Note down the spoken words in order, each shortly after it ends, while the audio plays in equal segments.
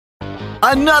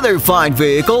Another fine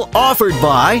vehicle offered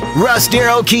by Russ,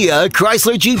 Darrow, Kia,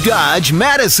 Chrysler, Jeep, Dodge,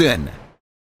 Madison.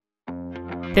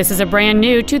 This is a brand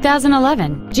new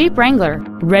 2011 Jeep Wrangler,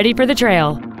 ready for the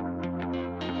trail.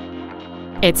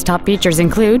 Its top features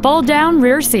include fold-down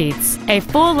rear seats, a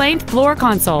full-length floor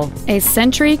console, a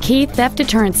Sentry key theft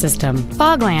deterrent system,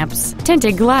 fog lamps,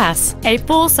 tinted glass, a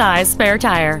full-size spare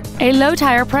tire, a low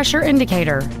tire pressure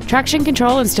indicator, traction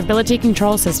control and stability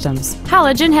control systems,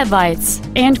 halogen headlights,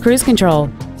 and cruise control.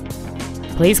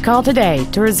 Please call today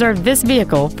to reserve this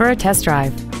vehicle for a test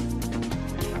drive.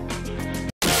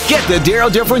 Get the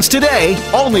Darrow difference today,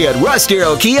 only at Russ,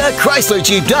 Darrow, Kia, Chrysler,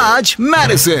 Jeep, Dodge,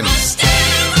 Madison.